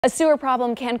A sewer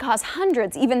problem can cost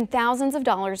hundreds, even thousands of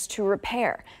dollars to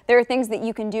repair. There are things that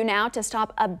you can do now to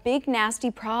stop a big,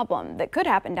 nasty problem that could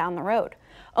happen down the road.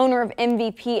 Owner of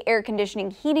MVP Air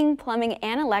Conditioning, Heating, Plumbing,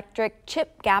 and Electric,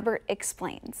 Chip Gabbert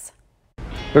explains.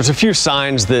 There's a few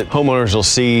signs that homeowners will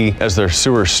see as their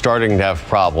sewer's starting to have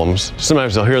problems.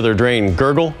 Sometimes they'll hear their drain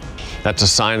gurgle. That's a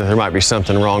sign that there might be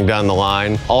something wrong down the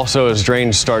line. Also, as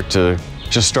drains start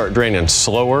draining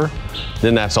slower,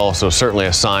 then that's also certainly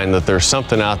a sign that there's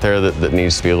something out there that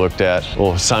needs to be looked at.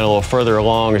 Well, a sign a little further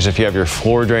along is if you have your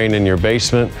floor drain in your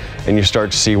basement and you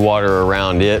start to see water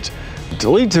around it. To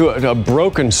lead to a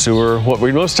broken sewer, what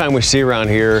most time we see around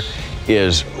here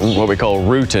is what we call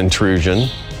root intrusion.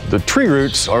 The tree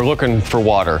roots are looking for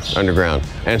water underground.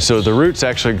 And so the roots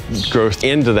actually grow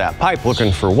into that pipe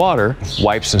looking for water.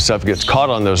 Wipes and stuff gets caught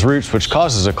on those roots, which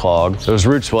causes a clog. Those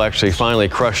roots will actually finally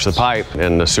crush the pipe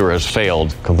and the sewer has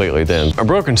failed completely then. A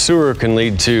broken sewer can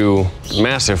lead to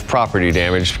massive property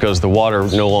damage because the water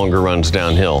no longer runs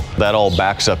downhill. That all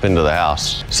backs up into the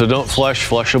house. So don't flush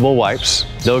flushable wipes.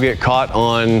 They'll get caught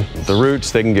on the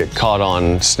roots. They can get caught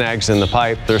on snags in the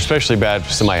pipe. They're especially bad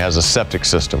if somebody has a septic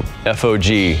system.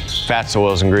 FOG, fats,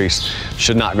 oils, and grease,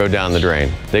 should not go down the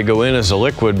drain. They go in as a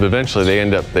liquid, but eventually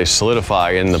they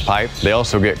solidify in the pipe. They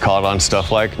also get caught on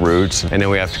stuff like roots, and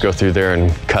then we have to go through there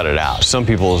and cut it out. Some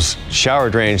people's shower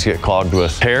drains get clogged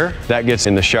with hair. That gets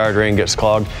in the shower drain, gets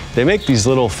clogged. They make these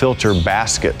little filter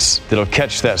baskets that'll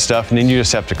catch that stuff, and then you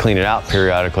just have to clean it out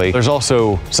periodically. There's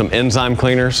also some enzyme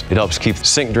cleaners. It helps keep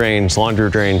sink drains, laundry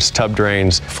drains, tub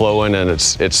drains flowing, and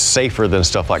it's safer than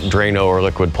stuff like Drano or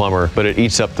Liquid Plumber, but it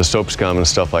eats up the soap scum and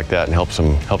stuff like that and helps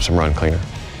them run cleaner.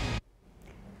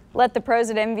 Let the pros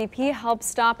at MVP help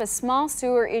stop a small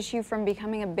sewer issue from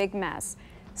becoming a big mess.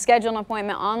 Schedule an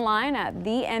appointment online at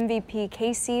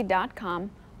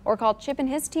themvpkc.com or call Chip and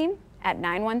his team at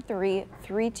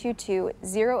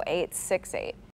 913-322-0868.